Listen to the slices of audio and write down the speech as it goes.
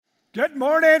Good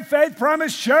morning, Faith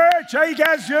Promise Church. How you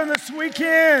guys doing this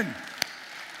weekend?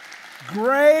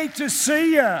 Great to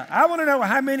see you. I want to know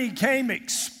how many came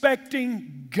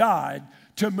expecting God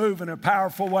to move in a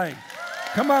powerful way.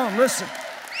 Come on, listen.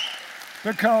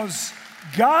 Because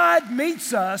God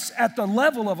meets us at the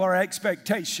level of our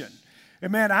expectation.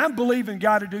 And man, I'm believing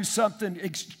God to do something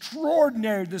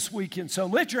extraordinary this weekend. So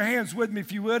lift your hands with me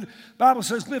if you would. The Bible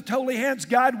says, lift holy hands.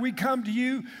 God, we come to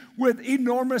you with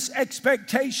enormous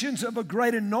expectations of a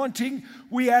great anointing.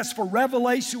 We ask for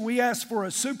revelation. We ask for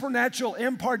a supernatural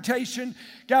impartation.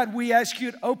 God, we ask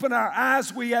you to open our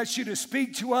eyes. We ask you to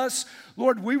speak to us.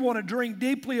 Lord, we want to drink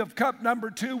deeply of cup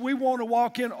number 2. We want to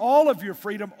walk in all of your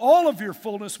freedom, all of your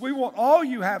fullness. We want all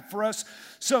you have for us.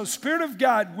 So, Spirit of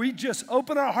God, we just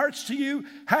open our hearts to you.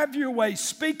 Have your way.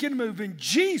 Speak and move. In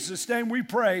Jesus' name we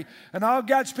pray. And all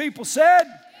God's people said,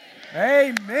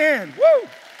 Amen. Woo!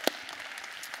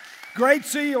 Great to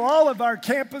see you. All of our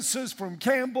campuses from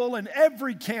Campbell and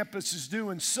every campus is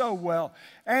doing so well.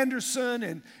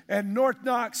 Anderson and North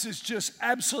Knox is just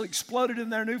absolutely exploded in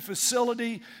their new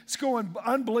facility. It's going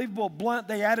unbelievable. Blunt,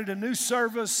 they added a new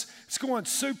service. It's going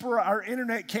super. Our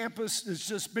internet campus is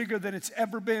just bigger than it's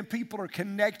ever been. People are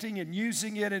connecting and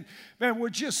using it. And man, we're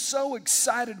just so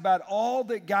excited about all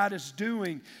that God is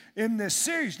doing in this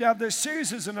series. Now, this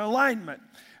series is an alignment.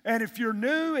 And if you're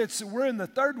new, we're in the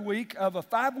third week of a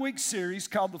 5-week series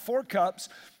called The Four Cups.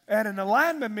 And an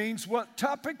alignment means what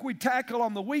topic we tackle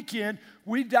on the weekend,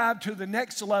 we dive to the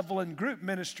next level in group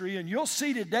ministry. And you'll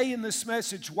see today in this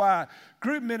message why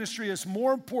group ministry is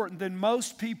more important than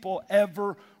most people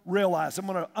ever realize. I'm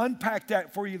going to unpack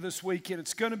that for you this weekend.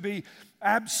 It's going to be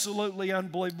absolutely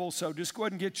unbelievable. So just go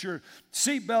ahead and get your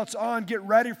seatbelts on. Get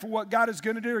ready for what God is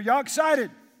going to do. Are y'all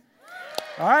excited?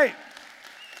 All right.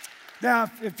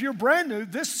 Now, if you're brand new,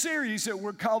 this series that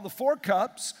we're called The Four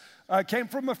Cups came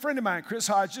from a friend of mine, Chris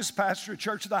Hodges, pastor at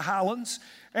Church of the Highlands.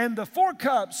 And the four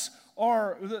cups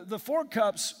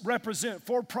represent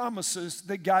 4 promises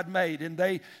that God made. And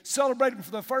they celebrated them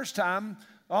for the first time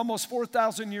almost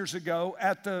 4,000 years ago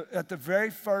at the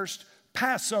very first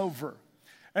Passover.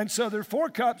 And so there are 4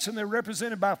 cups, and they're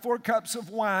represented by 4 cups of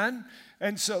wine.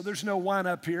 And so there's no wine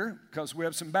up here because we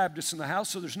have some Baptists in the house,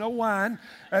 so there's no wine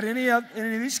at any of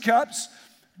these cups.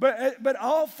 But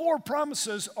all 4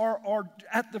 promises are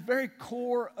at the very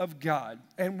core of God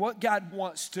and what God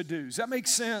wants to do. Does that make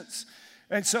sense?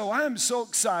 And so I am so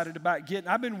excited about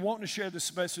I've been wanting to share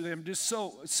this message with them. I'm just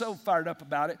so fired up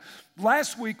about it.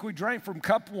 Last week we drank from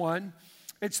cup 1.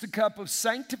 It's the cup of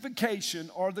sanctification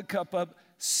or the cup of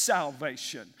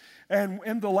salvation. And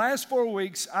in the last 4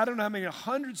 weeks, I don't know how many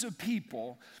hundreds of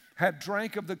people have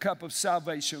drank of the cup of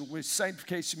salvation, which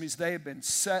sanctification means they have been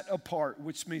set apart,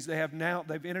 which means they've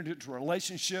entered into a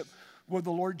relationship with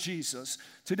the Lord Jesus.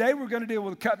 Today we're going to deal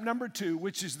with cup number 2,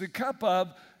 which is the cup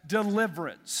of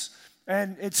deliverance.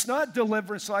 And it's not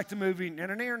deliverance like the movie,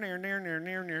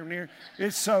 near.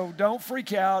 It's so don't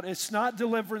freak out. It's not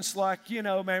deliverance like, man,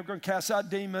 we're going to cast out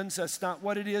demons. That's not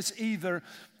what it is either.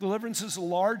 Deliverance is a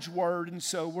large word, and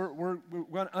so we're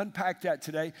going to unpack that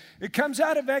today. It comes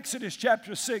out of Exodus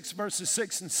chapter 6, verses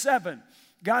 6 and 7.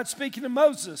 God speaking to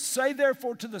Moses, say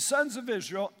therefore to the sons of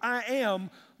Israel, I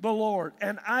am the Lord,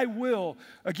 and I will.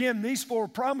 Again, these 4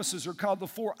 promises are called the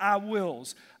 4 I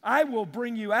wills. I will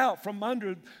bring you out from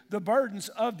under the burdens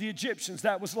of the Egyptians.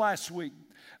 That was last week.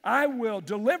 I will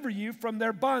deliver you from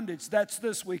their bondage. That's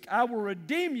this week. I will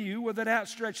redeem you with an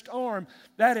outstretched arm.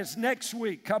 That is next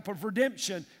week, cup of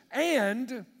redemption.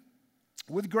 And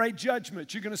with great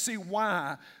judgment. You're going to see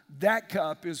why that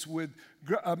cup is with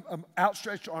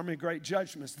outstretched arm and great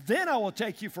judgments. Then I will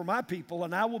take you for my people,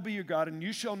 and I will be your God, and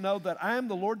you shall know that I am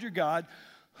the Lord your God,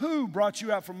 who brought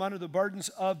you out from under the burdens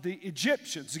of the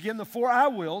Egyptians. Again, the 4 I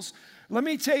wills. Let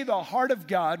me tell you the heart of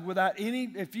God without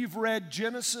if you've read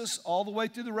Genesis all the way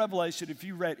through the Revelation, if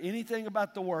you've read anything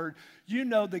about the Word, you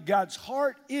know that God's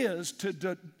heart is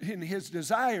in His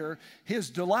desire, His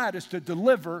delight is to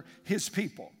deliver His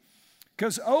people.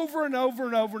 Because over and over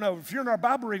and over and over, if you're in our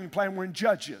Bible reading plan, we're in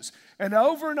Judges. And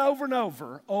over and over and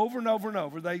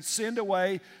over, they sinned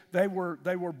away. They were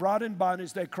brought in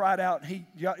bondage. They cried out. You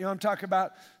know what I'm talking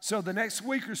about? So the next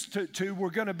week or two,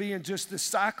 we're going to be in just this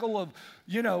cycle of,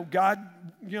 God,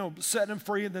 setting them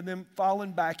free and then them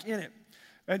falling back in it.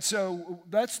 And so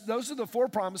those are the 4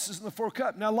 promises in the 4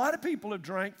 cup. Now, a lot of people have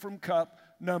drank from cup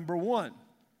number 1.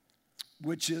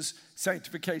 which is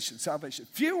sanctification, salvation.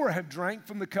 Fewer have drank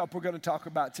from the cup we're going to talk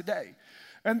about today.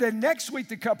 And then next week,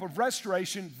 the cup of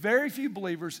restoration. Very few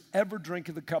believers ever drink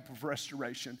of the cup of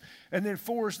restoration. And then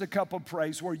 4 is the cup of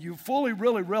praise, where you fully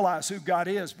really realize who God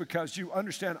is because you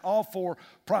understand all 4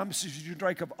 promises. You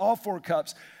drink of all 4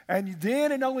 cups. And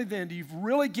then and only then do you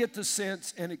really get the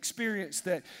sense and experience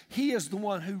that He is the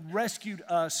one who rescued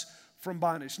us from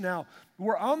bondage. Now,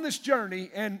 we're on this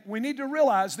journey, and we need to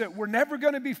realize that we're never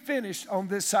going to be finished on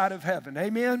this side of heaven.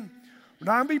 Amen? We're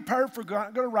not going to be perfect. We're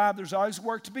not going to arrive. There's always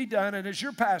work to be done. And as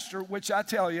your pastor, which I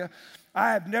tell you,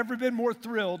 I have never been more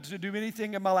thrilled to do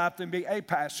anything in my life than be a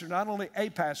pastor. Not only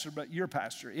a pastor, but your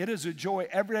pastor. It is a joy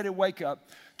every day to wake up,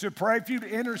 to pray for you, to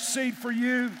intercede for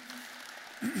you.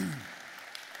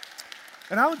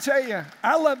 And I will tell you,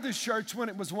 I love this church when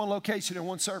it was one location and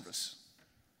one service.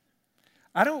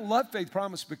 I don't love Faith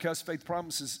Promise because Faith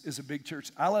Promise is a big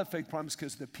church. I love Faith Promise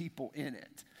because of the people in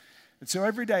it. And so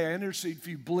every day I intercede for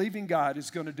you, believing God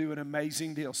is going to do an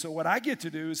amazing deal. So what I get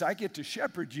to do is I get to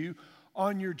shepherd you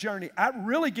on your journey. I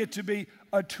really get to be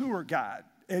a tour guide,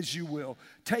 as you will,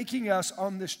 taking us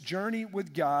on this journey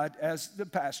with God as the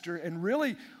pastor and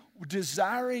really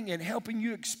desiring and helping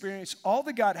you experience all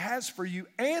that God has for you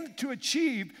and to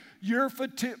achieve your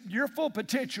full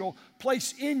potential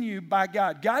placed in you by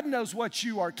God. God knows what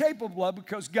you are capable of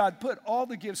because God put all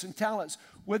the gifts and talents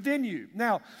within you.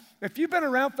 Now, if you've been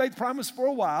around Faith Promise for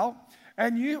a while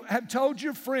and you have told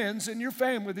your friends and your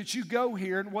family that you go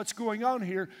here and what's going on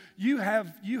here, you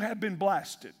have been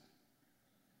blasted.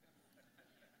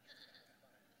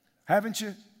 Haven't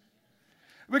you?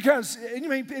 Because, I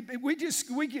mean, we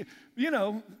get, you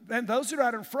know, and those that are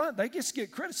out in front, they just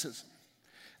get criticism.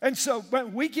 And so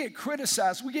when we get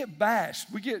criticized, we get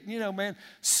bashed. We get, you know, man,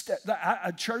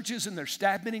 churches and their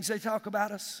staff meetings, they talk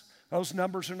about us. Those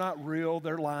numbers are not real.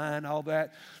 They're lying, all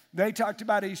that. They talked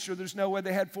about Easter. There's no way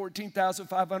they had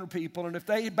 14,500 people. And if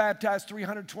they had baptized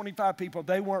 325 people,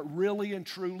 they weren't really and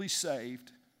truly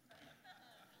saved.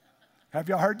 Have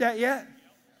y'all heard that yet?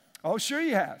 Oh, sure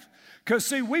you have. Because,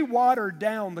 see, we watered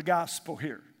down the gospel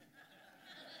here.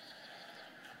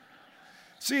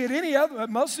 See, at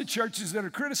most of the churches that are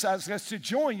criticized us to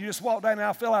join, you just walk down and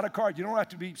I'll fill out a card. You don't have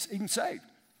to be even saved.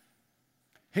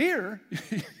 Here,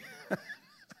 you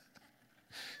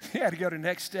got to go to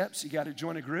next steps. You got to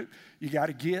join a group. You got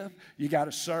to give. You got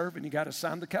to serve, and you got to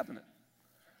sign the covenant.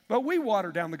 But we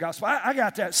water down the gospel. I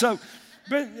got that. So,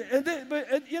 but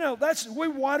you know, we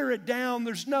water it down.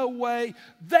 There's no way.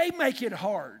 They make it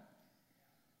hard.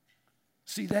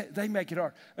 See, they make it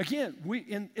hard. Again,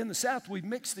 in the South, we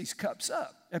mix these cups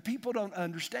up, and people don't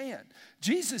understand.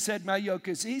 Jesus said, my yoke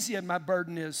is easy and my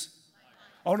burden is,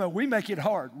 oh no, we make it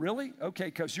hard. Really? Okay,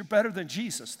 because you're better than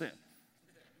Jesus then.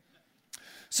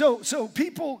 So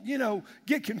people, you know,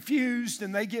 get confused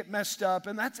and they get messed up,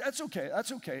 and that's okay.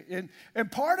 That's okay.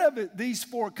 And part of it, these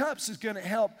 4 cups is going to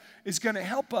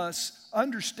help us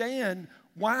understand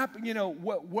why, you know,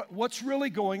 what's really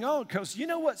going on. Because you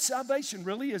know what? Salvation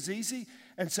really is easy,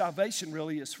 and salvation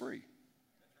really is free.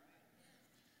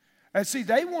 And see,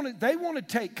 they want to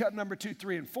take cup number 2,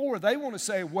 3, and 4. They want to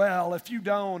say, well, if you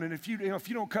don't, and if you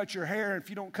don't cut your hair, and if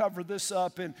you don't cover this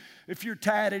up, and if you're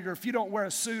tatted, or if you don't wear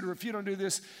a suit, or if you don't do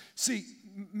this. See,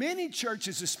 many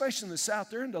churches, especially in the South,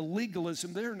 they're into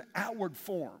legalism. They're an outward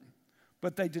form,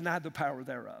 but they deny the power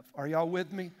thereof. Are y'all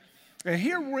with me? And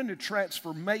here we're in the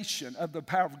transformation of the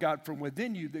power of God from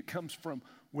within you that comes from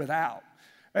without.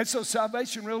 And so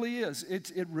salvation really is.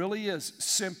 It really is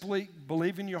simply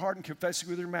believing in your heart and confessing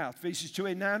with your mouth. Ephesians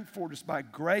 2:8-9, for it is by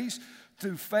grace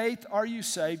through faith are you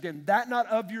saved, and that not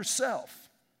of yourself.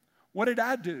 What did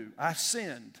I do? I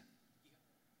sinned.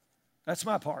 That's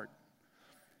my part.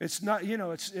 It's not, you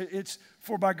know, it's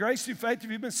for by grace through faith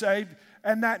have you been saved,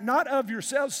 and that not of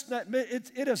yourselves.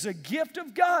 It is a gift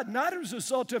of God, not as a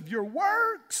result of your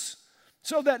works,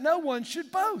 so that no one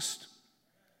should boast.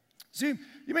 See,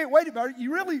 you mean, wait a minute,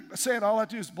 you really saying all I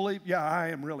do is believe? Yeah, I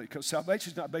am really, because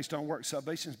salvation is not based on works.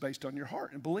 Salvation is based on your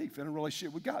heart and belief in a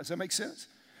relationship with God. Does that make sense?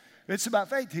 It's about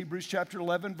faith, Hebrews chapter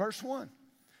 11, verse 1.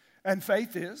 And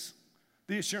faith is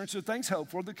the assurance of things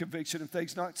hoped for, the conviction of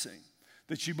things not seen.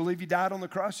 That you believe He died on the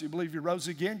cross, you believe He rose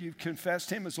again, you've confessed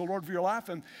Him as the Lord of your life,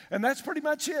 and that's pretty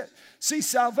much it. See,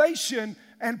 salvation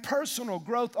and personal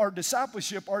growth or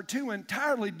discipleship are 2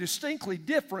 entirely distinctly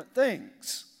different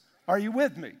things. Are you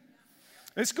with me?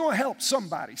 It's going to help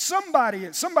somebody.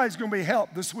 Somebody's going to be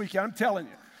helped this weekend, I'm telling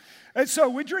you. And so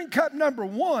we drink cup number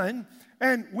 1,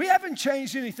 and we haven't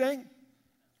changed anything.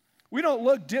 We don't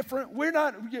look different. We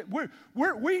don't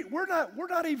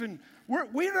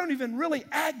even really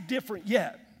act different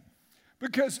yet.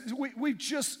 Because we've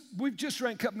just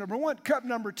drank cup number one. Cup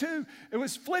number two, it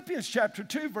was Philippians chapter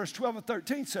 2, verse 12 and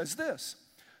 13 says this.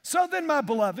 So then, my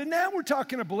beloved, now we're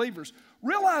talking to believers.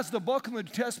 Realize the book of the New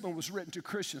Testament was written to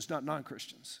Christians, not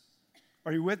non-Christians.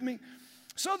 Are you with me?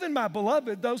 So then, my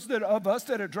beloved, those of us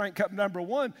that have drank cup number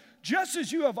one, just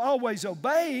as you have always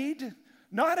obeyed,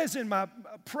 not as in my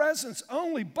presence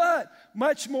only, but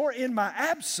much more in my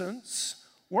absence,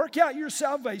 work out your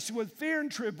salvation with fear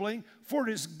and trembling, for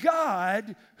it is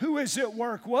God who is at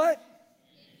work, what?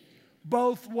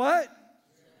 Both what?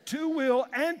 To will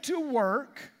and to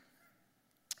work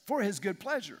for his good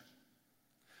pleasure.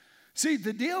 See,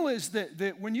 the deal is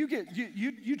that when you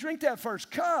drink that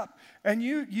first cup and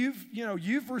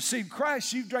you've received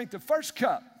Christ, you've drank the first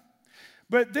cup.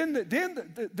 But then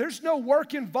there's no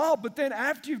work involved. But then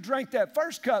after you've drank that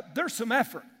first cup, there's some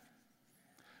effort.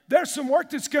 There's some work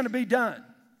that's going to be done.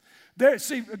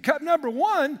 See, cup number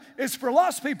one is for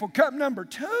lost people. Cup number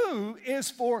two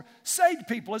is for saved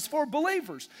people. It's for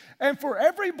believers. And for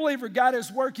every believer, God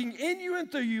is working in you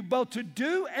and through you both to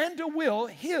do and to will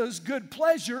his good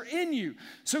pleasure in you.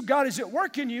 So God is at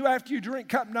work in you after you drink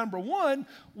cup number one.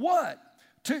 What?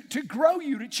 To grow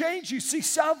you, to change you. See,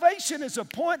 salvation is a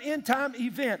point-in-time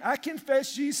event. I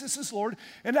confess Jesus is Lord,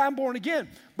 and I'm born again.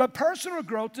 But personal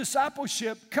growth,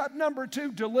 discipleship, cup number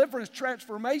two, deliverance,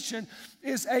 transformation,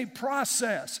 is a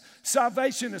process.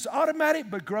 Salvation is automatic,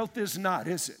 but growth is not,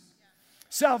 is it?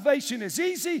 Salvation is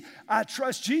easy. I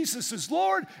trust Jesus is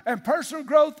Lord, and personal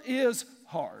growth is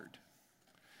hard.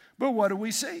 But what do we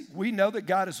see? We know that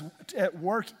God is at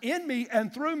work in me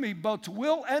and through me, both to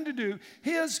will and to do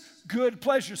his good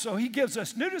pleasure. So he gives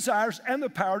us new desires and the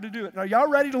power to do it. Now, y'all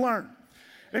ready to learn?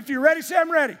 If you're ready, say,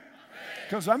 I'm ready.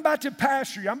 Because I'm about to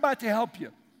pastor you. I'm about to help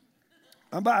you.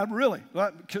 I'm really.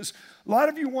 Because a lot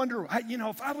of you wonder,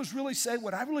 if I was really saved,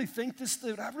 would I really think this?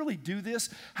 Would I really do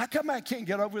this? How come I can't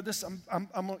get over this? I'm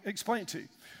going to explain it to you.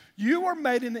 You are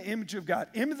made in the image of God.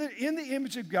 In the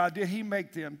image of God did he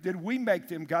make them. Did we make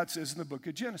them, God says in the book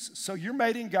of Genesis. So you're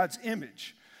made in God's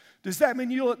image. Does that mean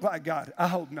you look like God? I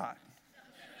hope not.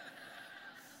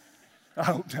 I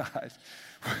hope not.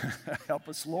 Help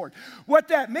us, Lord. What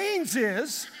that means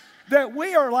is that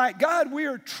we are like God. We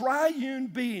are triune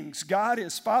beings. God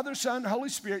is Father, Son, Holy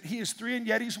Spirit. He is three, and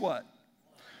yet he's what?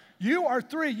 You are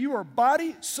three. You are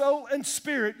body, soul, and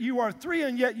spirit. You are three,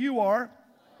 and yet you are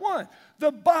one.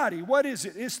 The body, what is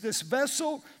it? It's this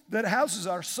vessel that houses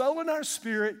our soul and our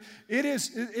spirit.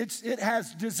 It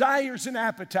has desires and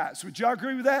appetites. Would y'all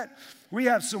agree with that? We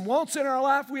have some wants in our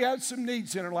life. We have some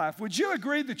needs in our life. Would you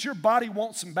agree that your body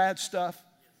wants some bad stuff?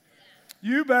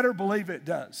 You better believe it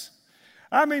does.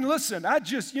 I mean, listen, I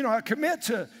commit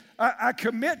to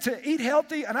eat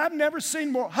healthy, and I've never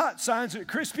seen more hot signs at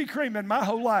Krispy Kreme in my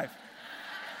whole life.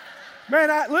 Man,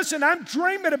 I'm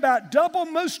dreaming about double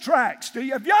moose tracks.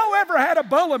 Have y'all ever had a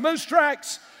bowl of moose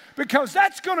tracks? Because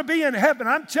that's going to be in heaven.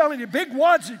 I'm telling you, big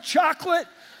wads of chocolate.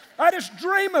 I just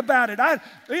dream about it.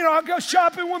 I'll go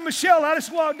shopping with Michelle. I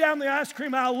just walk down the ice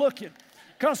cream aisle looking.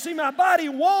 Because, see, my body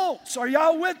wants. Are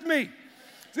y'all with me?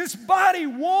 This body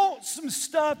wants some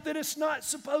stuff that it's not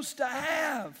supposed to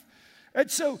have.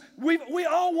 And so we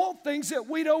all want things that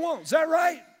we don't want. Is that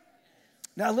right?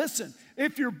 Now, listen.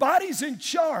 If your body's in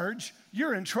charge,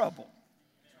 you're in trouble.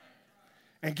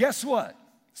 And guess what?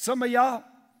 Some of y'all,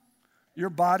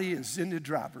 your body is in the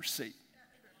driver's seat.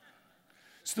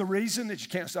 It's the reason that you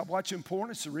can't stop watching porn.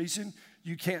 It's the reason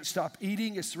you can't stop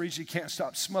eating. It's the reason you can't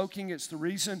stop smoking. It's the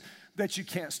reason that you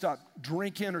can't stop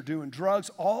drinking or doing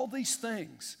drugs. All these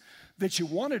things that you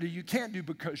want to do, you can't do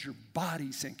because your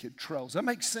body's in control. Does that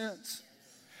make sense?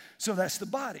 So that's the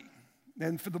body.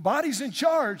 And for the body's in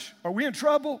charge, are we in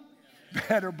trouble?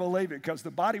 Better believe it, because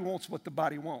the body wants what the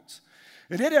body wants.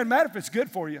 And it doesn't matter if it's good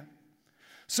for you.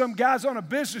 Some guy's on a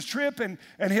business trip and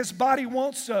his body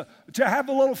wants to have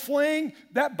a little fling.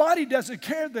 That body doesn't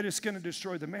care that it's going to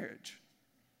destroy the marriage.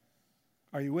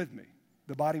 Are you with me?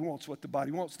 The body wants what the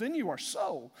body wants. Then you are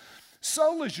soul.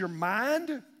 Soul is your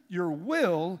mind, your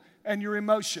will, and your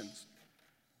emotions.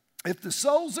 If the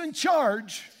soul's in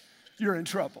charge, you're in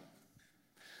trouble.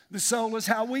 The soul is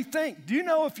how we think. Do you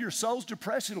know if your soul's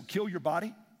depressed, it'll kill your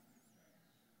body?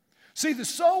 See, the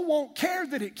soul won't care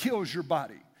that it kills your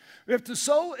body. If the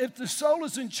soul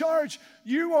is in charge,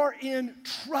 you are in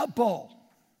trouble.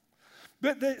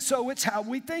 So it's how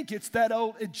we think. It's that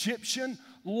old Egyptian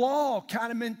law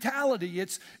kind of mentality.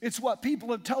 It's what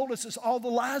people have told us. It's all the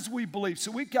lies we believe.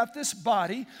 So we've got this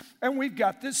body and we've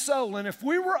got this soul. And if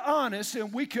we were honest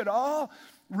and we could all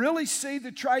really see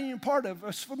the triune part of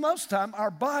us, for most time,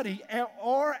 our body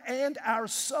and our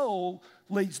soul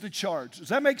leads the charge. Does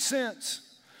that make sense?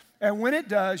 And when it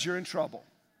does, you're in trouble.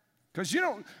 Because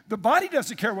the body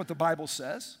doesn't care what the Bible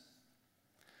says.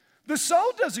 The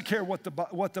soul doesn't care what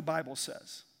the Bible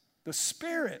says. The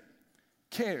Spirit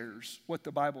cares what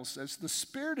the Bible says. The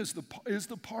Spirit is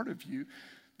the part of you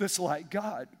that's like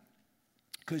God.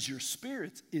 Because your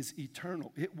spirit is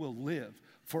eternal. It will live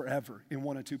forever in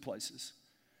one of two places.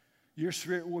 Your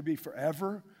spirit will be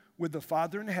forever with the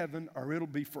Father in heaven, or it'll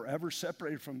be forever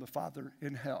separated from the Father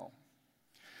in hell.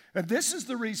 And this is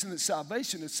the reason that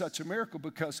salvation is such a miracle,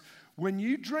 because when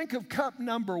you drink of cup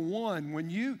number one, when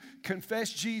you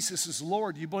confess Jesus as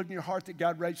Lord, you believe in your heart that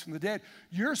God raised from the dead,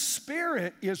 your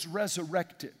spirit is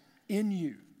resurrected in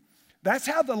you. That's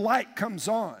how the light comes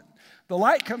on. The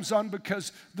light comes on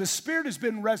because the spirit has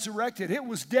been resurrected. It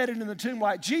was dead and in the tomb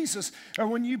like Jesus.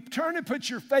 And when you turn and put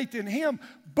your faith in him,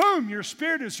 boom, your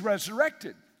spirit is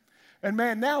resurrected. And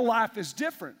man, now life is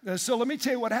different. And so let me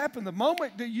tell you what happened. The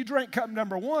moment that you drank cup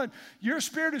number one, your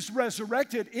spirit is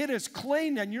resurrected. It is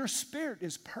clean and your spirit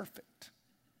is perfect.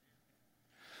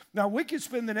 Now, we could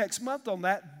spend the next month on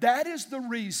that. That is the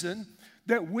reason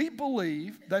that we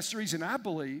believe, that's the reason I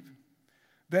believe,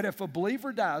 that if a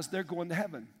believer dies, they're going to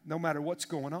heaven, no matter what's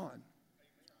going on.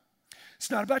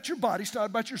 It's not about your body, it's not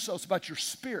about your soul, it's about your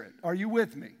spirit. Are you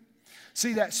with me?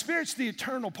 See, that spirit's the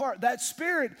eternal part. That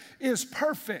spirit is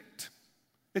perfect.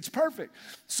 It's perfect.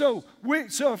 So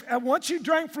once you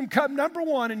drank from cup number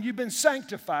one and you've been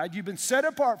sanctified, you've been set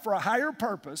apart for a higher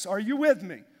purpose, are you with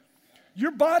me?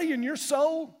 Your body and your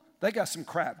soul, they got some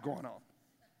crap going on.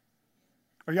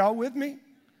 Are y'all with me?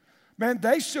 Man,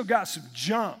 they still got some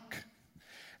junk.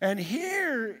 And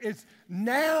here, it's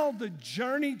now the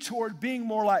journey toward being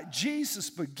more like Jesus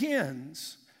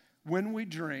begins when we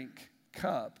drink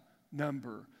cup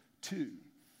number two.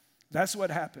 That's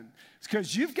what happened. It's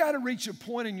because you've got to reach a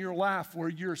point in your life where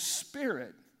your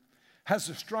spirit has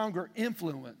a stronger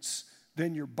influence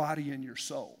than your body and your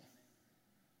soul.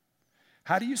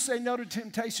 How do you say no to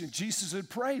temptation? Jesus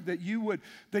had prayed that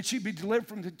you'd be delivered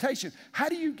from temptation. How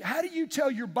do you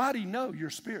tell your body no? Your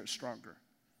spirit's stronger.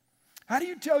 How do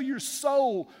you tell your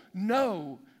soul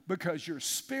no? Because your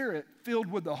spirit filled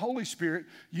with the Holy Spirit,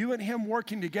 you and him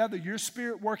working together, your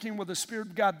spirit working with the Spirit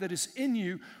of God that is in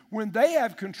you, when they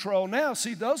have control now,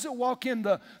 see, those that walk in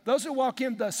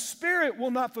the Spirit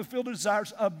will not fulfill the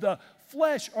desires of the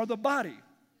flesh or the body.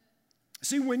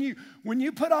 See, when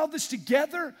you put all this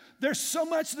together, there's so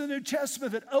much in the New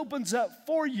Testament that opens up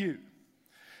for you.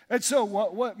 And so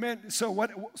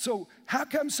so how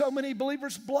come so many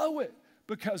believers blow it?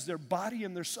 Because their body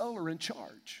and their soul are in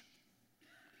charge.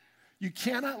 You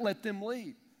cannot let them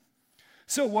lead.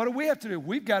 So what do we have to do?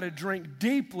 We've got to drink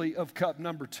deeply of cup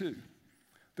number two,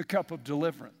 the cup of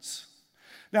deliverance.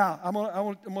 Now, I'm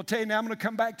going to tell you now, I'm going to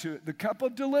come back to it. The cup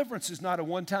of deliverance is not a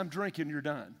one-time drink and you're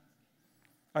done.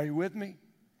 Are you with me?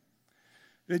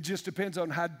 It just depends on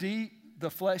how deep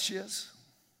the flesh is,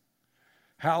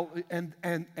 and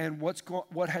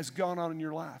what has gone on in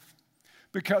your life.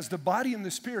 Because the body and the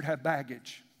spirit have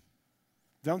baggage,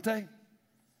 don't they?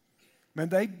 Man,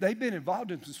 they've been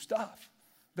involved in some stuff.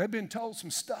 They've been told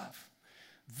some stuff.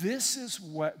 This is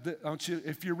what,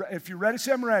 if you're ready,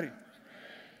 say I'm ready.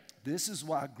 This is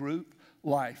why group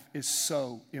life is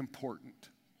so important.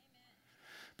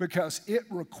 Because it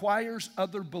requires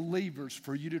other believers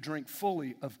for you to drink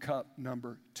fully of cup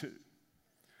number two.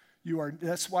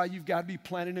 That's why you've got to be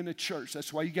planted in a church.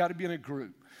 That's why you got to be in a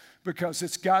group. Because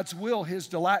it's God's will, his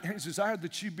delight, his desire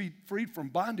that you be freed from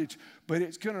bondage, but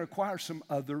it's going to require some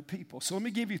other people. So let me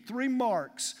give you 3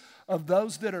 marks of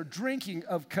those that are drinking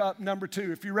of cup number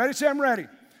two. If you're ready, say I'm ready.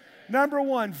 Number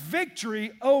 1,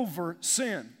 victory over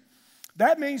sin.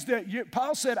 That means that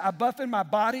Paul said, I buffet my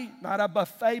body, not I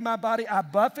buffet my body, I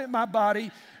buffet my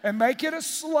body and make it a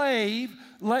slave,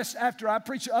 lest after I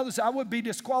preach to others, I would be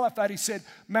disqualified. He said,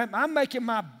 man, I'm making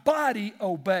my body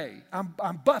obey.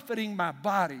 I'm buffeting my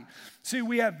body. See,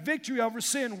 we have victory over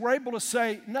sin. We're able to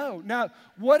say no. Now,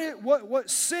 what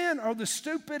sin are the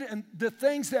stupid and the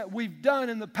things that we've done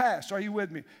in the past? Are you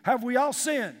with me? Have we all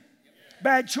sinned?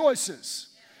 Bad choices.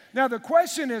 Now, the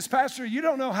question is, Pastor, you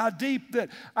don't know how deep that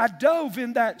I dove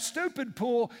in that stupid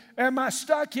pool. Am I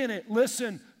stuck in it?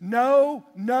 Listen, no,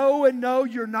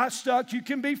 you're not stuck. You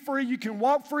can be free. You can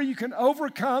walk free. You can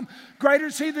overcome. Greater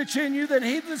is he that's in you than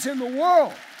he that's in the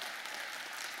world.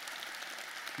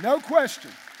 No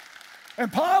question. And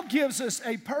Paul gives us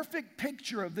a perfect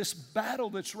picture of this battle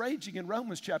that's raging in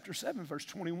Romans chapter 7, verse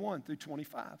 21 through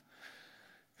 25.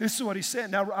 This is what he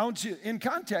said. Now, I want you, in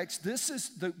context, this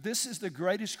is the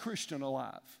greatest Christian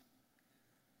alive.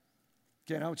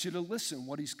 Okay, I want you to listen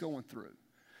what he's going through.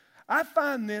 I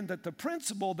find then that the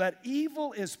principle that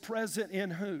evil is present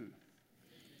in who?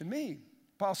 In me.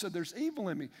 Paul said, there's evil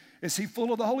in me. Is he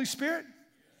full of the Holy Spirit?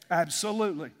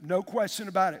 Absolutely. No question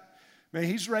about it. Man,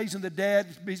 he's raising the dead.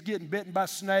 He's getting bitten by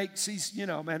snakes. He's,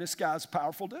 man, this guy's a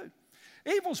powerful dude.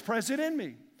 Evil's present in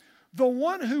me. The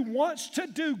one who wants to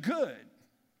do good.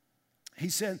 He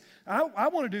said, I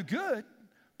want to do good,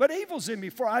 but evil's in me.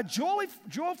 For I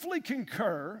joyfully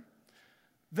concur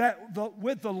that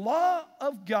with the law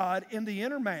of God in the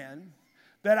inner man,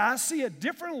 that I see a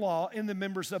different law in the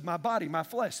members of my body, my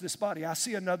flesh, this body. I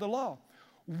see another law,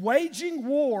 waging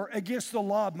war against the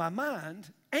law of my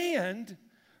mind and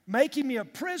making me a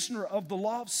prisoner of the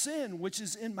law of sin, which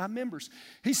is in my members.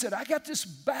 He said, I got this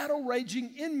battle raging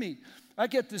in me. I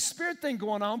got this spirit thing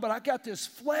going on, but I got this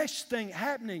flesh thing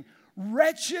happening.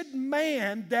 Wretched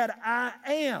man that I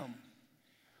am.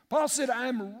 Paul said, I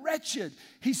am wretched.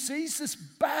 He sees this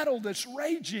battle that's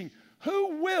raging.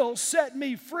 Who will set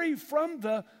me free from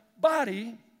the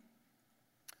body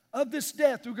of this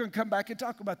death? We're going to come back and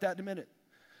talk about that in a minute.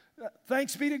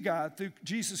 Thanks be to God through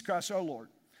Jesus Christ our Lord.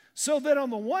 So that on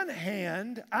the one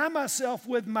hand, I myself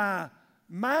with my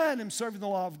mind am serving the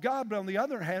law of God, but on the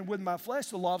other hand, with my flesh,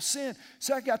 the law of sin.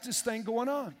 So I got this thing going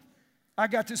on. I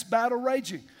got this battle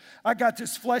raging. I got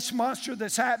this flesh monster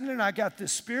that's happening. I got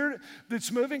this spirit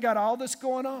that's moving, got all this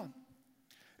going on.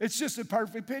 It's just a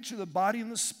perfect picture of the body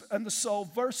and the soul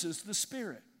versus the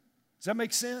spirit. Does that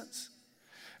make sense?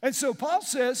 And so Paul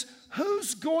says,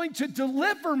 who's going to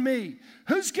deliver me?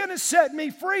 Who's going to set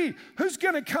me free? Who's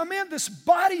going to come in this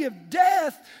body of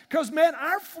death? Because, man,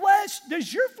 our flesh,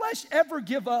 does your flesh ever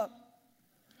give up?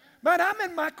 Man, I'm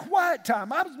in my quiet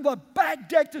time. I was on the back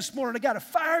deck this morning. I got a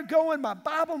fire going, my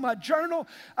Bible, my journal.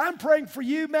 I'm praying for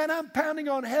you, man. I'm pounding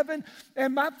on heaven,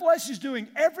 and my flesh is doing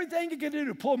everything it can do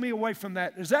to pull me away from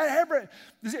that.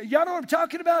 Y'all know what I'm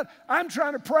talking about? I'm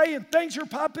trying to pray, and things are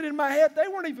popping in my head. They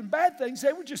weren't even bad things.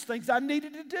 They were just things I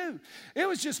needed to do. It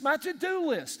was just my to-do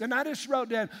list, and I just wrote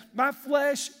down, my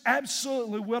flesh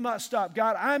absolutely will not stop.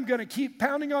 God, I'm going to keep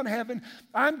pounding on heaven.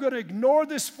 I'm going to ignore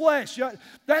this flesh.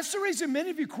 That's the reason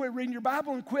many of you quit reading your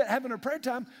Bible and quit having a prayer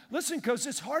time. Listen, because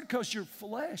it's hard because your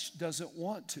flesh doesn't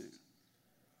want to.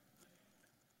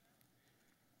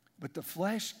 But the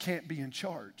flesh can't be in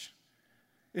charge.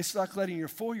 It's like letting your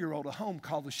 4-year-old at home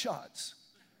call the shots.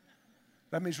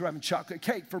 That means we're having chocolate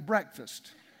cake for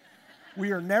breakfast.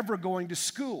 We are never going to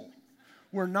school.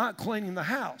 We're not cleaning the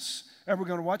house. And we're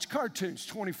going to watch cartoons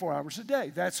 24 hours a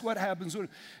day. That's what happens.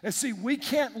 And see, we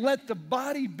can't let the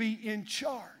body be in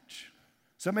charge.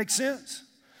 Does that make sense?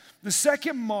 The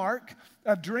second mark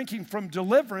of drinking from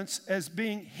deliverance is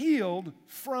being healed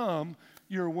from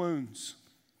your wounds.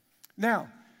 Now,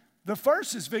 the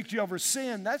first is victory over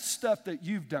sin. That's stuff that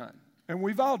you've done. And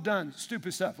we've all done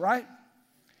stupid stuff, right?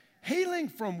 Healing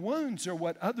from wounds are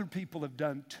what other people have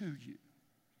done to you.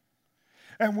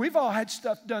 And we've all had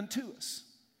stuff done to us.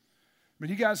 I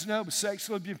mean, you guys know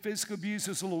sexual abuse, physical abuse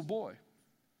as a little boy.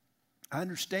 I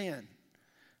understand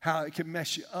how it can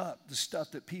mess you up, the stuff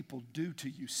that people do to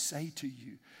you, say to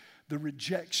you, the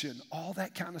rejection, all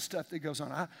that kind of stuff that goes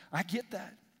on. I get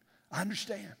that. I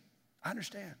understand.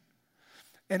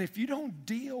 And if you don't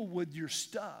deal with your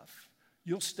stuff,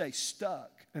 you'll stay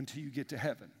stuck until you get to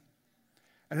heaven.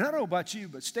 And I don't know about you,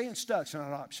 but staying stuck's not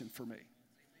an option for me.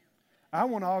 I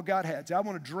want all God has. I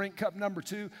want to drink cup number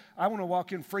 2. I want to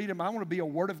walk in freedom. I want to be a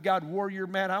Word of God warrior,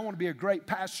 man. I want to be a great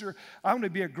pastor. I want to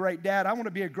be a great dad. I want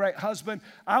to be a great husband.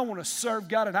 I want to serve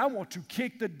God, and I want to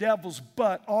kick the devil's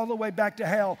butt all the way back to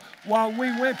hell while we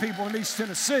win people in East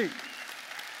Tennessee.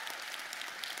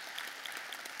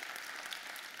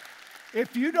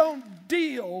 If you don't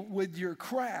deal with your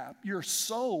crap, your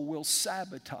soul will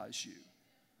sabotage you.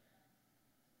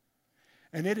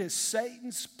 And it is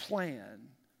Satan's plan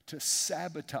to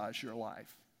sabotage your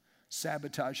life,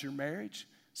 sabotage your marriage,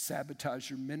 sabotage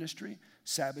your ministry,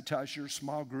 sabotage your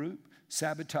small group,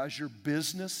 sabotage your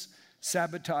business,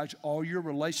 sabotage all your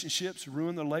relationships,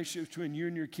 ruin the relationship between you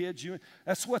and your kids.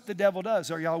 That's what the devil does.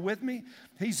 Are y'all with me?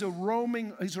 He's a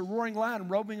roaring lion,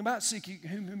 roaming about, seeking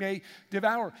whom he may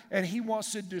devour. And he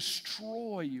wants to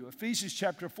destroy you. Ephesians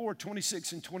chapter 4,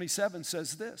 26 and 27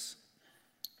 says this.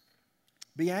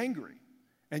 Be angry,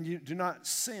 and you do not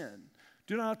sin.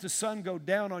 Do not let the sun go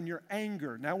down on your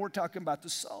anger. Now we're talking about the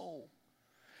soul.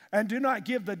 And do not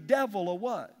give the devil a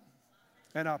what?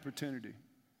 An opportunity.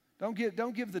 Don't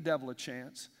give the devil a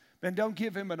chance. And don't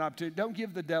give him an opportunity. Don't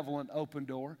give the devil an open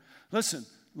door. Listen,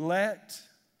 let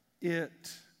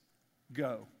it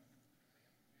go.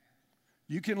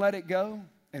 You can let it go,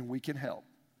 and we can help.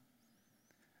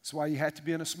 That's why you have to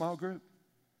be in a small group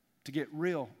to get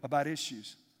real about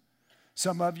issues.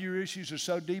 Some of your issues are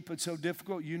so deep and so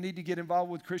difficult, you need to get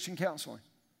involved with Christian counseling.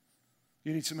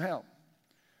 You need some help.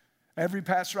 Every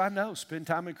pastor I know spend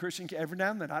time in Christian care. Every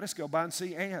now and then I just go by and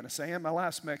see Ann. I say, Ann, my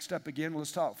life's mixed up again.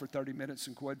 Let's talk for 30 minutes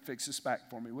and quit, fix this back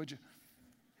for me, would you?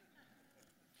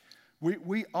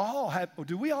 We all have,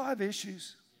 do we all have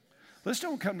issues? Let's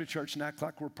don't come to church and act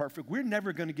like we're perfect. We're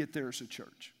never going to get there as a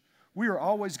church. We are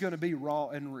always going to be raw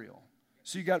and real.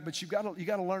 So you got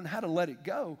to learn how to let it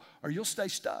go, or you'll stay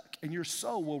stuck, and your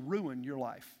soul will ruin your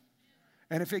life.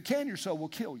 And if it can, your soul will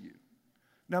kill you.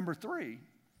 Number 3,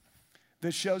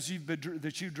 that shows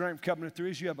that you've drank cup number 3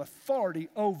 is you have authority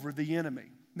over the enemy.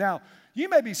 Now, you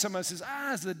may be somebody who says,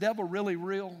 is the devil really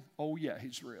real? Oh, yeah,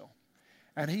 he's real.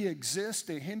 And he exists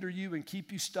to hinder you and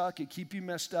keep you stuck and keep you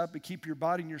messed up and keep your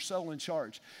body and your soul in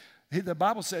charge. The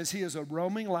Bible says he is a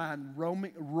roaring lion,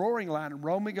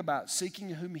 roaming about, seeking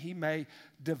whom he may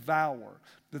devour.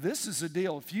 But this is the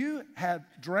deal. If you have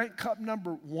drank cup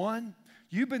number 1,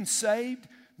 you've been saved,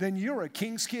 then you're a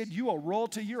king's kid, you are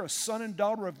royalty, you're a son and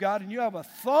daughter of God, and you have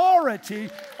authority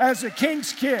as a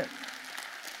king's kid.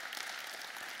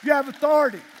 You have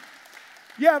authority.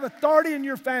 You have authority in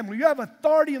your family. You have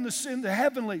authority in the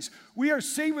heavenlies. We are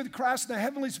seated with Christ in the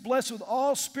heavenlies, blessed with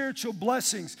all spiritual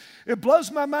blessings. It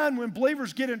blows my mind when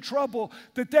believers get in trouble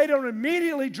that they don't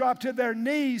immediately drop to their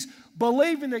knees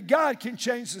believing that God can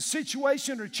change the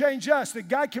situation or change us, that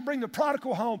God can bring the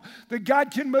prodigal home, that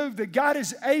God can move, that God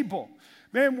is able.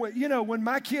 Man, when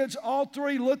my kids, all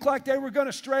 3, looked like they were going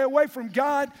to stray away from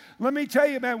God, let me tell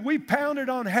you, man, we pounded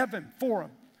on heaven for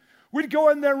them. We'd go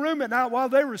in their room at night while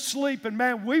they were asleep, and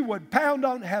man, we would pound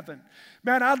on heaven.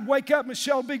 Man, I'd wake up,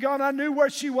 Michelle would be gone. I knew where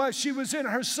she was. She was in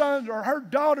her son or her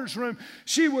daughter's room.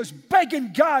 She was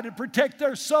begging God to protect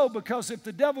their soul, because if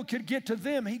the devil could get to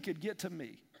them, he could get to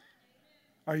me.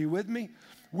 Are you with me?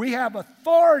 We have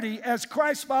authority as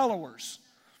Christ followers,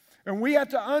 and we have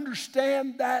to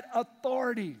understand that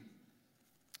authority.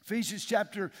 Ephesians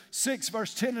chapter 6,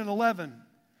 verse 10 and 11.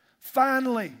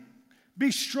 Finally,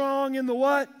 be strong in the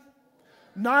what?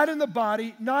 Not in the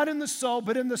body, not in the soul,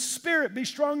 but in the spirit. Be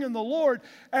strong in the Lord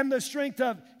and the strength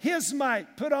of His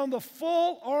might. Put on the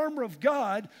full armor of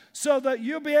God so that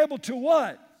you'll be able to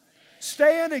what?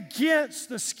 Stand against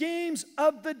the schemes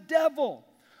of the devil.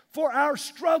 For our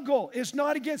struggle is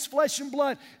not against flesh and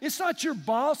blood. It's not your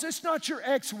boss. It's not your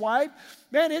ex-wife.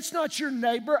 Man, it's not your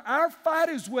neighbor. Our fight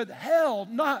is with hell,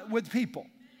 not with people.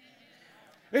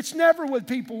 It's never with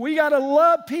people. We got to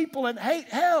love people and hate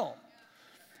hell.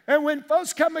 And when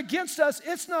folks come against us,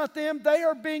 it's not them. They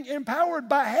are being empowered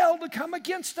by hell to come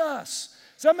against us.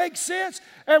 Does that make sense?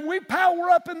 And we power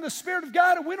up in the Spirit of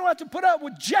God, and we don't have to put up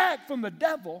with jack from the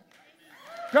devil,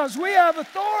 because we have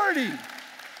authority.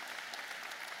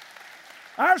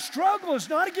 Our struggle is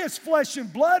not against flesh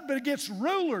and blood, but against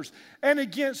rulers and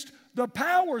against the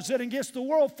powers and against the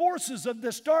world forces of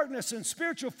this darkness and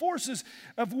spiritual forces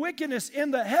of wickedness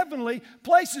in the heavenly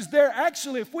places. There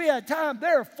actually, if we had time,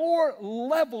 there are 4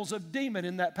 levels of demon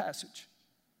in that passage.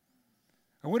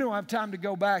 And we don't have time to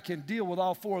go back and deal with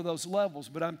all 4 of those levels,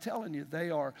 but I'm telling you,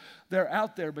 they're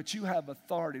out there, but you have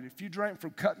authority. If you drank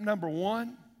from cup number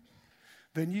 1,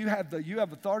 then you have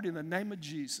authority in the name of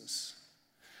Jesus.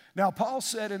 Now, Paul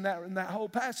said in that whole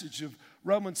passage of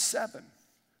Romans 7,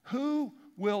 who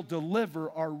will deliver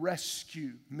or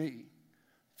rescue me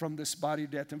from this body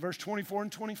of death? In verse 24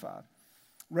 and 25,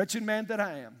 wretched man that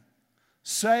I am,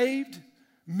 saved,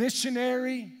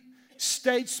 missionary,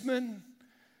 statesman.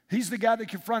 He's the guy that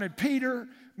confronted Peter.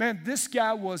 Man, this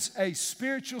guy was a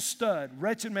spiritual stud.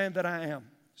 Wretched man that I am.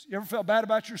 You ever felt bad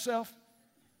about yourself?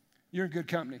 You're in good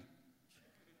company.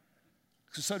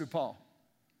 So did Paul.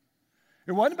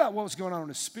 It wasn't about what was going on in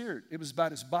his spirit. It was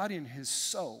about his body and his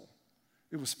soul.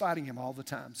 It was fighting him all the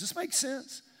time. Does this make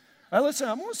sense? Now listen,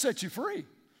 I'm going to set you free.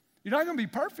 You're not going to be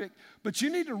perfect, but you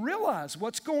need to realize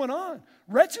what's going on.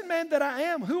 Wretched man that I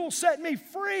am, who will set me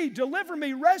free, deliver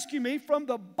me, rescue me from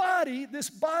the body, this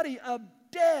body of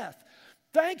death?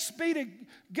 Thanks be to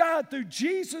God through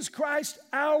Jesus Christ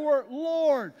our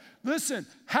Lord. Listen,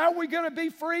 how are we going to be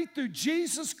free? Through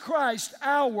Jesus Christ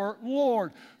our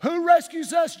Lord. Who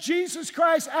rescues us? Jesus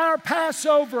Christ, our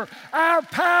Passover, our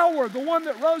power, the one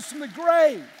that rose from the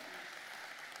grave.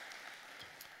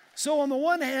 So on the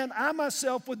one hand, I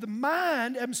myself with the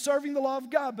mind am serving the law of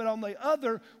God, but on the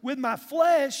other, with my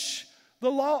flesh,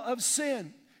 the law of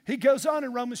sin. He goes on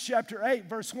in Romans chapter 8,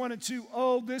 verse 1 and 2.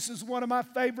 Oh, this is one of my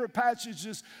favorite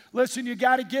passages. Listen, you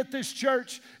got to get this,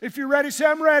 church. If you're ready, say,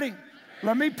 I'm ready.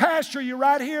 Let me pastor you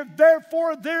right here.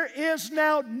 Therefore, there is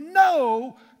now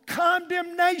no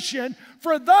condemnation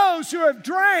for those who have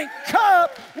drank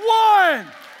cup 1.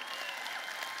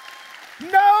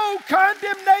 No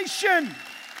condemnation.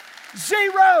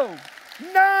 0.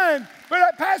 None.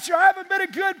 But Pastor, I haven't been a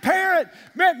good parent.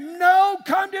 Man, no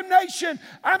condemnation.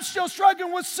 I'm still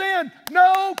struggling with sin.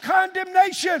 No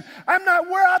condemnation. I'm not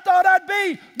where I thought I'd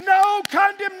be. No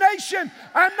condemnation.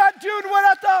 I'm not doing what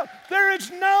I thought. There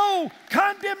is no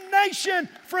condemnation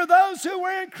for those who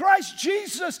are in Christ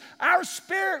Jesus. Our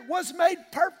spirit was made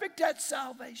perfect at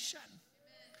salvation.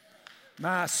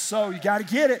 My soul, you got to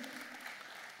get it.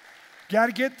 Got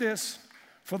to get this.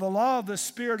 For the law of the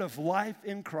Spirit of life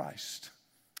in Christ,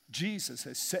 Jesus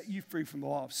has set you free from the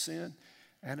law of sin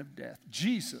and of death.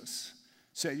 Jesus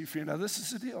set you free. Now, this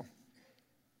is the deal.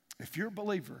 If you're a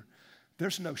believer,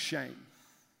 there's no shame.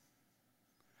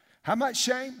 How much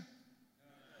shame?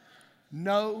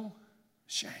 No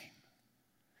shame.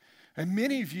 And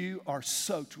many of you are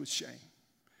soaked with shame.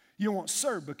 You won't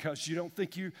serve because you don't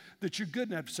think that you're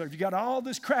good enough to serve. You got all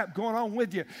this crap going on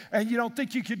with you, and you don't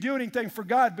think you can do anything for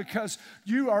God because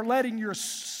you are letting your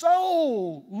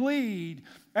soul lead,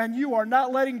 and you are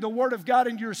not letting the Word of God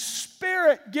and your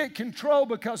spirit get control,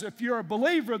 because if you're a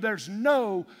believer, there's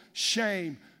no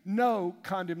shame, no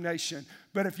condemnation.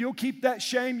 But if you'll keep that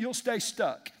shame, you'll stay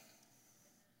stuck.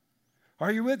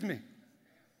 Are you with me?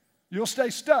 You'll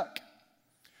stay stuck.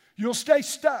 You'll stay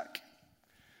stuck.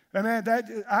 And man,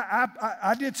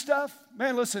 I did stuff.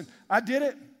 Man, listen, I did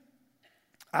it.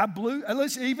 I blew.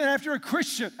 Listen, even after a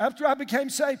Christian, after I became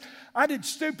saved, I did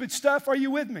stupid stuff. Are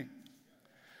you with me?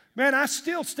 Man, I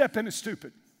still step into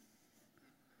stupid.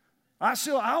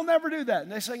 I'll never do that.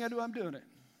 Next thing I do, I'm doing it.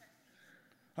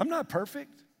 I'm not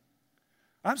perfect.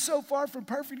 I'm so far from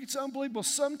perfect, it's unbelievable.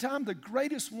 Sometimes the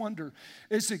greatest wonder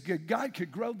is that God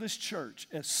could grow this church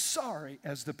as sorry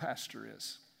as the pastor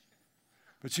is.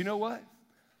 But you know what?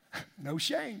 No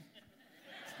shame.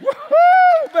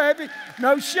 Woo-hoo, baby.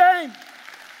 No shame.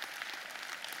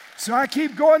 So I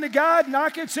keep going to God,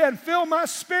 knocking, saying, fill my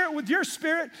spirit with your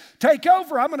spirit. Take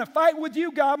over. I'm going to fight with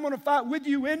you, God. I'm going to fight with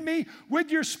you in me,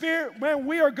 with your spirit. Man,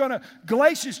 we are going to,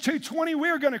 Galatians 2:20, we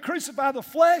are going to crucify the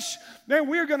flesh. Then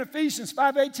we are going to, Ephesians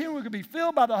 5:18, we're going to be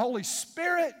filled by the Holy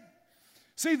Spirit.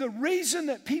 See, the reason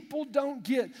that people don't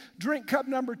get drink cup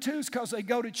number 2 is because they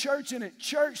go to church, and at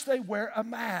church they wear a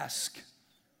mask.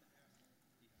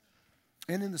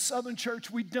 And in the Southern church,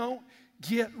 we don't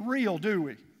get real, do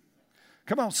we?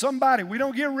 Come on, somebody, we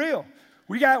don't get real.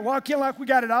 We got walk in like we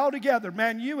got it all together.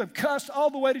 Man, you have cussed all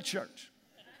the way to church.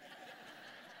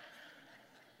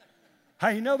 How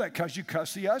you know that? Because you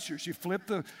cuss the ushers. You flip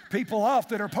the people off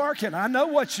that are parking. I know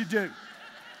what you do.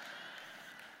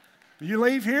 You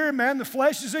leave here, man, the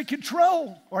flesh is in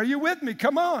control. Are you with me?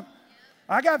 Come on.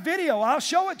 I got video. I'll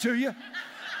show it to you.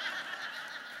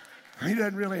 He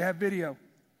doesn't really have video.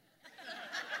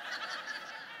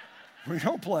 We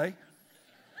don't play.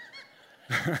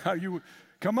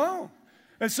 Come on.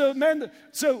 And so, man,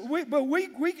 we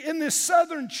in the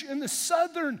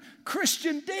southern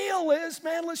Christian deal is,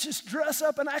 man, let's just dress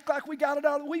up and act like we got it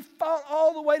all. We fought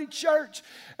all the way to church,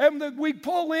 and we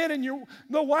pull in, and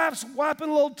the wife's wiping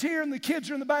a little tear, and the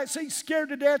kids are in the back seat scared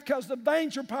to death because the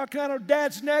veins are poking out of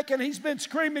Dad's neck, and he's been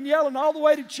screaming, yelling all the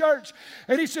way to church.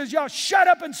 And he says, y'all shut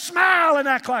up and smile and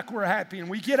act like we're happy, and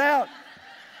we get out.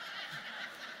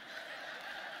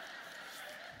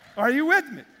 Are you with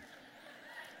me?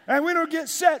 And we don't get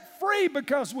set free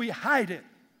because we hide it,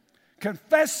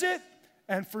 confess it,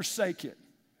 and forsake it.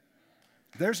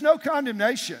 There's no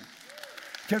condemnation.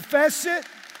 Confess it,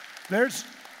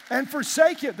 and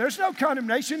forsake it. There's no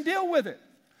condemnation. Deal with it.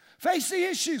 Face the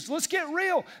issues. Let's get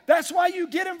real. That's why you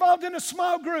get involved in a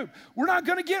small group. We're not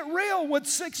going to get real with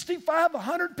 65,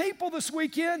 100 people this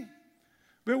weekend.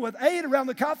 But with 8 around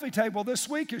the coffee table this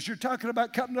week, as you're talking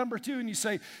about cup number 2, and you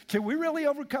say, can we really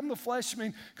overcome the flesh? I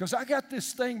mean, because I got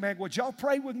this thing, man. Would y'all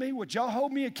pray with me? Would y'all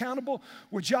hold me accountable?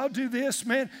 Would y'all do this,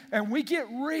 man? And we get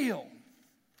real.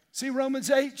 See,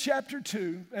 Romans 8, chapter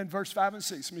 2, and verse 5 and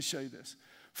 6. Let me show you this.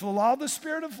 For the law of the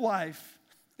Spirit of life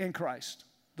in Christ,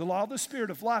 the law of the Spirit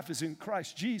of life is in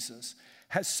Christ Jesus,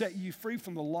 has set you free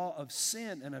from the law of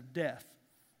sin and of death.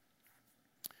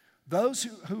 Those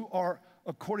who are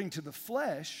according to the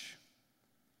flesh,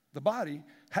 the body,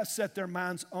 have set their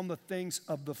minds on the things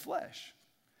of the flesh.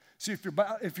 See,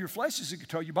 if your flesh is in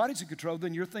control, your body's in control,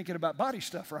 then you're thinking about body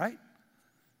stuff, right?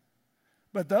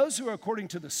 But those who are according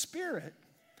to the Spirit,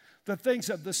 the things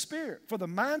of the Spirit. For the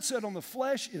mindset on the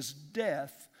flesh is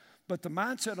death, but the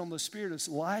mindset on the Spirit is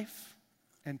life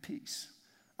and peace.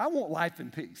 I want life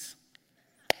and peace.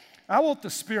 I want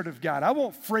the Spirit of God. I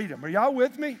want freedom. Are y'all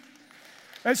with me?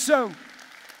 And so,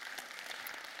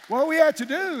 what we have to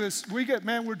do is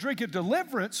we're drinking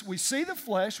deliverance. We see the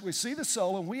flesh, we see the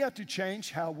soul, and we have to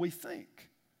change how we think.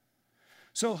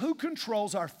 So who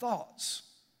controls our thoughts?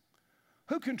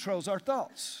 Who controls our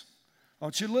thoughts? I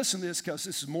want you to listen to this because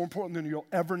this is more important than you'll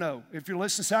ever know. If you're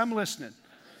listening, say, I'm listening.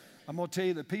 I'm going to tell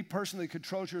you the person that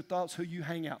controls your thoughts, who you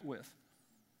hang out with.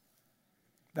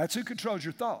 That's who controls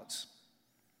your thoughts,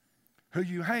 who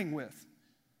you hang with.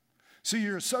 See,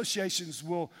 your associations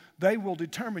will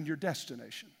determine your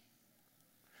destination.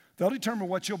 They'll determine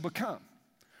what you'll become.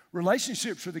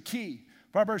 Relationships are the key.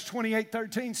 Proverbs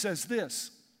 28:13 says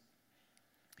this: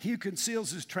 he who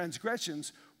conceals his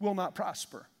transgressions will not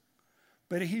prosper,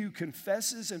 but he who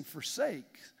confesses and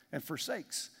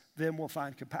forsakes them will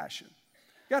find compassion.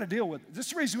 Got to deal with it. This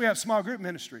is the reason we have small group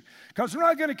ministry, because we're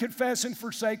not going to confess and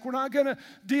forsake. We're not going to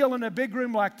deal in a big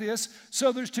room like this.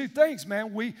 So there's two things,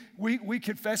 man. We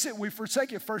confess it, we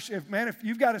forsake it. First, if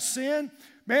you've got a sin,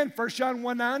 man, 1 John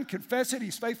 1:9, confess it.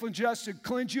 He's faithful and just to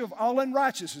cleanse you of all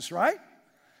unrighteousness, right?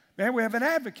 Man, we have an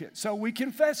advocate, so we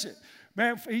confess it.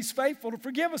 Man, he's faithful to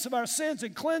forgive us of our sins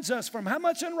and cleanse us from how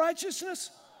much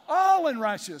unrighteousness? All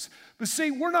unrighteousness. But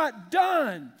see, we're not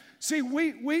done. See,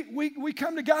 we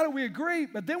come to God and we agree,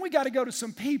 but then we got to go to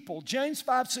some people. James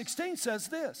 5:16 says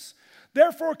this: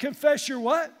 therefore confess your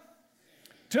what?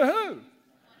 To who?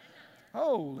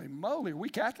 Holy moly, are we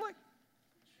Catholic?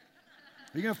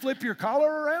 Are you going to flip your collar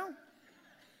around?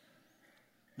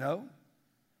 No.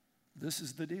 This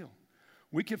is the deal.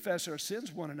 We confess our sins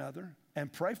to one another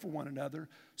and pray for one another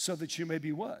so that you may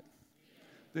be what?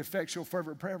 The effectual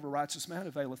fervent prayer of a righteous man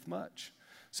availeth much.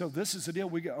 So this is the deal.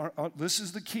 This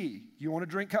is the key. You want to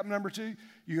drink cup number 2?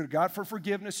 You go to God for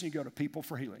forgiveness and you go to people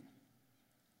for healing.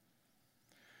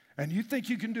 And you think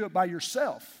you can do it by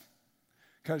yourself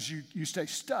because you stay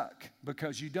stuck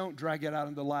because you don't drag it out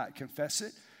in the light. Confess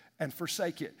it and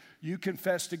forsake it. You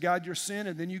confess to God your sin,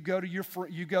 and then you go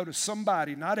to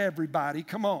somebody, not everybody.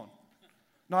 Come on.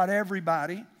 Not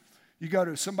everybody. You go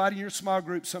to somebody in your small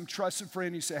group, some trusted friend,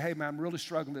 and you say, hey, man, I'm really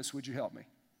struggling with this. Would you help me?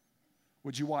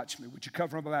 Would you watch me? Would you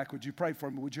cover my back? Would you pray for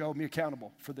me? Would you hold me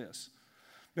accountable for this?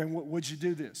 Then would you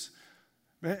do this?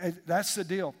 Man, that's the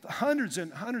deal. Hundreds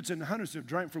and hundreds and hundreds have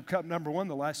drank from cup number 1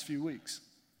 the last few weeks.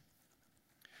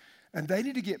 And they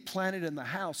need to get planted in the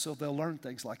house so they'll learn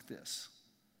things like this.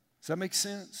 Does that make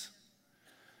sense?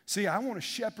 See, I want to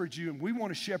shepherd you, and we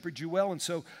want to shepherd you well, and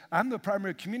so I'm the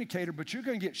primary communicator, but you're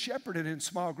going to get shepherded in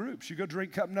small groups. You're going to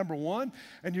drink cup number 1,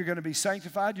 and you're going to be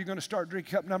sanctified. You're going to start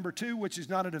drinking cup number 2, which is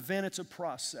not an event, it's a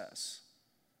process.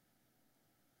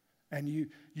 And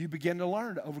you begin to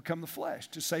learn to overcome the flesh,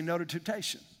 to say no to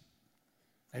temptation.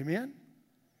 Amen?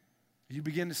 You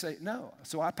begin to say no.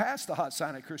 So I passed the hot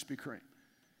sign at Krispy Kreme.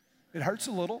 It hurts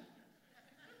a little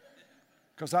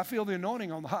because I feel the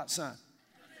anointing on the hot sign.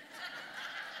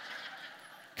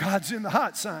 God's in the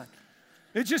hot sign.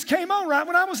 It just came on right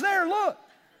when I was there. Look,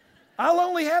 I'll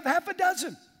only have half a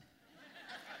dozen.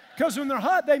 Because when they're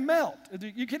hot, they melt.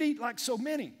 You can eat like so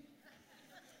many.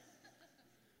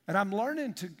 And I'm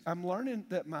learning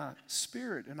that my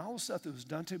spirit and all the stuff that was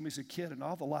done to me as a kid and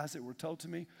all the lies that were told to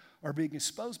me are being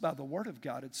exposed by the Word of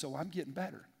God. And so I'm getting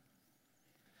better.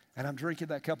 And I'm drinking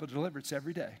that cup of deliverance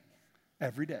every day,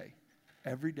 every day,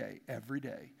 every day, every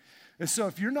day. And so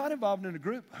if you're not involved in a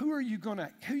group, who are you going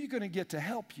to get to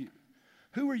help you?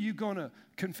 Who are you going to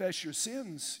confess your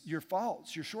sins, your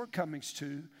faults, your shortcomings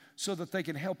to so that they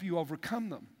can help you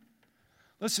overcome them?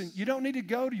 Listen, you don't need to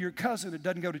go to your cousin that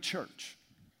doesn't go to church,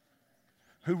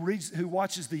 who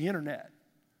watches the internet.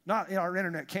 Not in our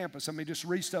internet campus. I mean, just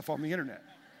read stuff on the internet.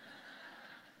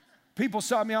 People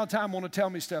stop me all the time, want to tell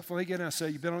me stuff. When they get in, I say,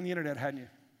 you've been on the internet, hadn't you?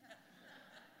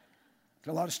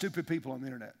 There's a lot of stupid people on the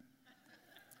internet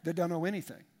that don't know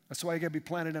anything. That's why you got to be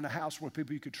planted in a house where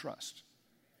people you could trust.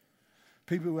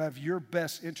 People who have your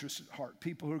best interest at heart.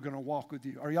 People who are going to walk with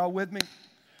you. Are y'all with me?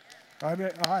 All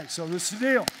right, so this is the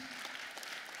deal.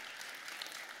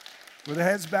 With the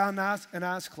heads bowed and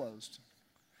eyes closed.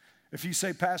 If you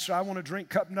say, Pastor, I want to drink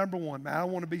cup number 1, man, I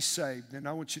want to be saved, then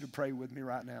I want you to pray with me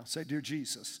right now. Say, dear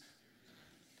Jesus,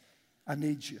 I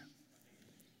need you.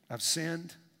 I've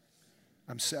sinned.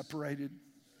 I'm separated.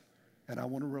 And I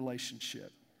want a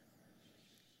relationship.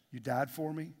 You died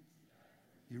for me.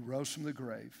 You rose from the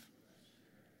grave.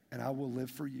 And I will live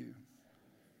for you.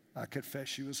 I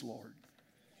confess you as Lord.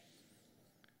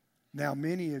 Now,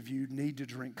 many of you need to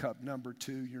drink cup number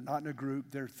 2. You're not in a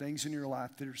group. There are things in your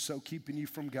life that are so keeping you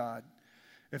from God.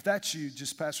 If that's you,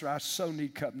 just, Pastor, I so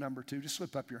need cup number 2. Just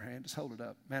slip up your hand. Just hold it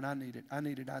up. Man, I need it. I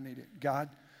need it. I need it. God,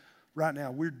 right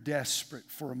now, we're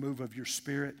desperate for a move of your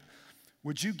Spirit.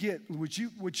 Would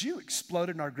you explode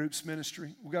in our groups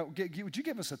ministry? Would you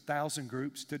give us 1,000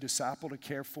 groups to disciple, to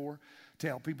care for, to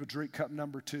help people drink cup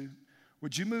number 2?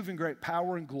 Would you move in great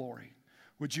power and glory?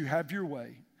 Would you have your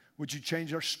way? Would you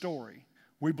change our story?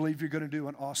 We believe you're going to do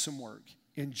an awesome work.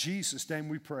 In Jesus' name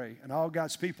we pray. And all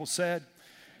God's people said,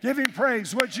 give him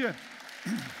praise, would you?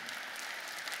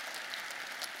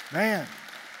 Man.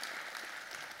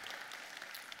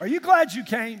 Are you glad you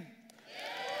came?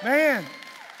 Man.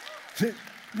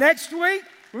 Next week,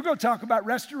 we're going to talk about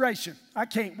restoration. I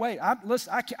can't wait.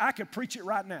 Listen, I could preach it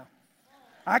right now.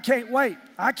 I can't wait.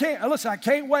 I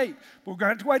can't wait. We're going to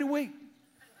have to wait a week.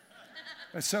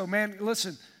 And so, man,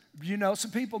 listen, you know,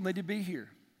 some people need to be here.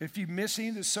 If you miss any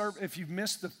of the if you've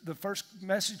missed the first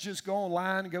messages, go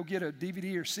online and go get a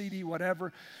DVD or CD,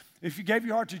 whatever. If you gave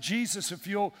your heart to Jesus, if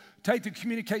you'll take the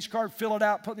communication card, fill it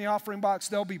out, put it in the offering box,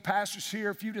 there'll be pastors here.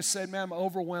 If you just said, man, I'm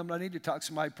overwhelmed, I need to talk to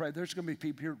somebody, pray, there's going to be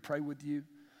people here to pray with you.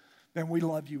 And we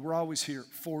love you. We're always here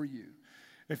for you.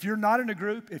 If you're not in a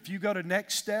group, if you go to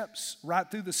Next Steps, right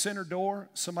through the center door,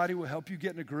 somebody will help you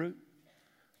get in a group.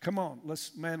 Come on,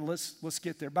 let's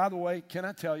get there. By the way, can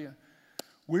I tell you,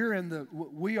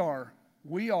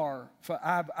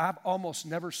 I've almost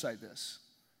never said this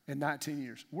in 19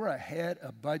 years. We're ahead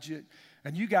of budget,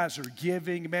 and you guys are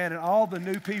giving, man, and all the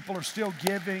new people are still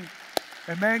giving.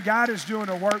 And man, God is doing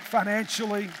a work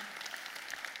financially.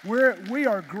 We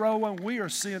are growing. We are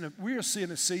seeing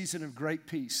a season of great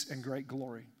peace and great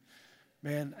glory.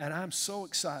 Man, and I'm so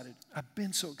excited. I've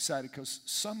been so excited because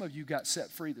some of you got set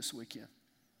free this weekend.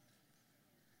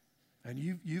 And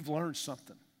you've learned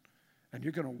something. And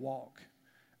you're going to walk.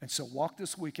 And so walk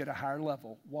this week at a higher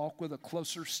level. Walk with a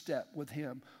closer step with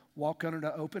him. Walk under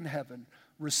the open heaven.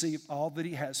 Receive all that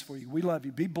he has for you. We love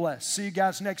you. Be blessed. See you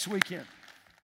guys next weekend.